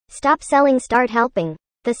Stop selling, start helping.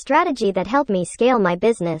 The strategy that helped me scale my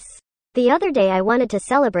business. The other day I wanted to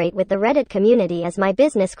celebrate with the Reddit community as my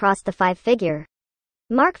business crossed the 5-figure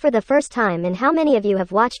mark for the first time, and how many of you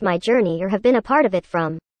have watched my journey or have been a part of it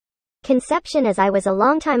from conception, as I was a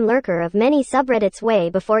longtime lurker of many subreddits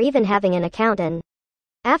way before even having an account, and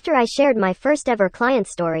after I shared my first ever client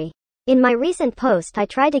story. In my recent post I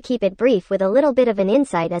tried to keep it brief with a little bit of an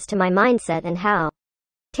insight as to my mindset and how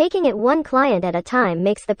taking it one client at a time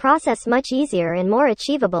makes the process much easier and more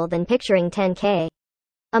achievable than picturing 10K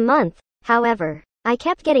a month. However, I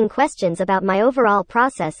kept getting questions about my overall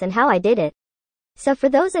process and how I did it. So for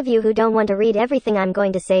those of you who don't want to read everything I'm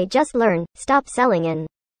going to say, just learn, stop selling and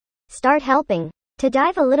start helping. To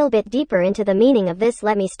dive a little bit deeper into the meaning of this,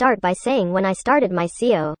 let me start by saying when I started my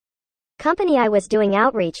SEO company, I was doing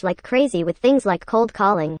outreach like crazy with things like cold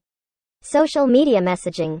calling, social media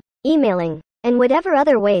messaging, emailing, and whatever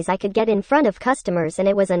other ways I could get in front of customers, and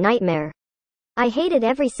it was a nightmare. I hated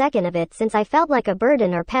every second of it, since I felt like a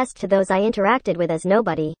burden or pest to those I interacted with, as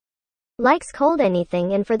nobody likes cold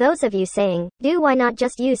anything. And for those of you saying, why not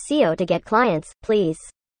just use SEO to get clients, please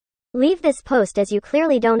leave this post, as you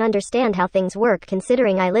clearly don't understand how things work,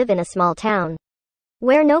 considering I live in a small town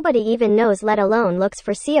where nobody even knows, let alone looks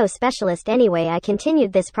for SEO specialist. Anyway, I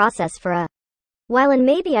continued this process for a while, and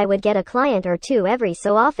maybe I would get a client or two every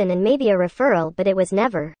so often and maybe a referral, but it was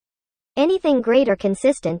never anything great or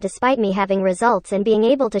consistent, despite me having results and being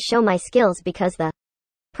able to show my skills, because the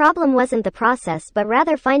problem wasn't the process but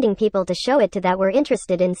rather finding people to show it to that were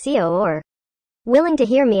interested in SEO or willing to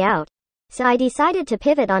hear me out. So I decided to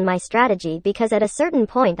pivot on my strategy, because at a certain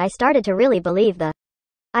point I started to really believe the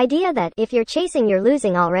idea that if you're chasing, you're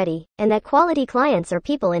losing already, and that quality clients or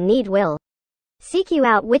people in need will seek you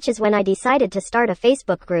out, which is when I decided to start a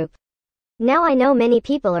Facebook group. Now I know many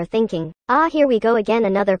people are thinking, here we go again,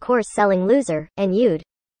 another course selling loser, and you'd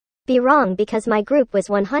be wrong, because my group was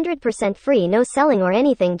 100% free, no selling or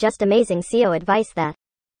anything, just amazing SEO advice that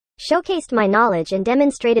showcased my knowledge and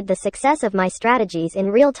demonstrated the success of my strategies in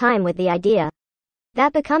real time, with the idea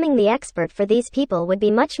that becoming the expert for these people would be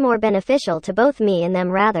much more beneficial to both me and them,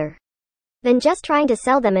 rather than just trying to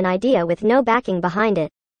sell them an idea with no backing behind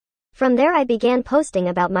it. From there I began posting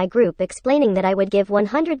about my group, explaining that I would give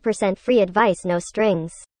 100% free advice, no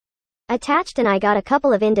strings attached, and I got a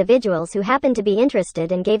couple of individuals who happened to be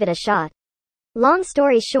interested and gave it a shot. Long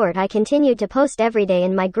story short, I continued to post every day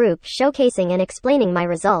in my group, showcasing and explaining my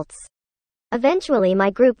results. Eventually my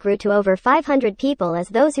group grew to over 500 people, as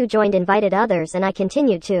those who joined invited others, and I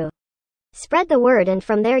continued to spread the word, and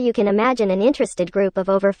from there you can imagine an interested group of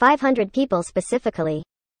over 500 people specifically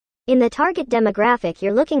in the target demographic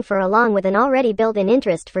you're looking for, along with an already built-in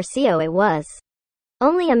interest for SEO. It was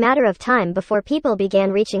only a matter of time before people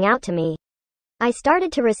began reaching out to me. I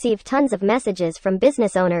started to receive tons of messages from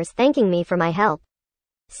business owners thanking me for my help,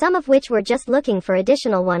 some of which were just looking for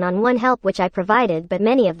additional one-on-one help, which I provided, but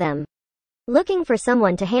many of them looking for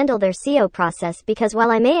someone to handle their SEO process, because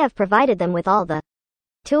while I may have provided them with all the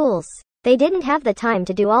tools, they didn't have the time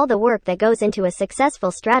to do all the work that goes into a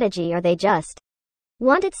successful strategy, or they just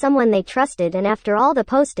wanted someone they trusted. And after all the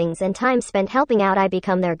postings and time spent helping out, I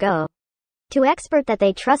become their go-to expert that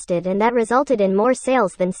they trusted, and that resulted in more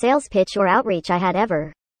sales than sales pitch or outreach I had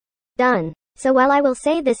ever done. So while I will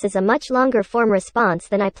say this is a much longer form response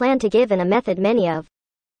than I plan to give, and a method many of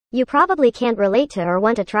you probably can't relate to or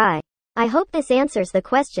want to try, I hope this answers the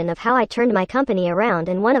question of how I turned my company around,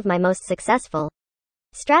 and one of my most successful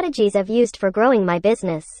strategies I've used for growing my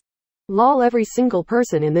business. Lol, every single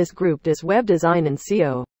person in this group does web design and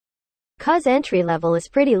SEO. Cause entry level is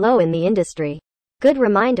pretty low in the industry. Good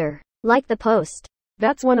reminder. Like the post.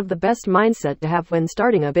 That's one of the best mindset to have when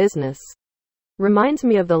starting a business. Reminds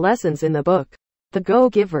me of the lessons in the book, The Go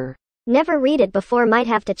Giver. Never read it before, might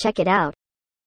have to check it out.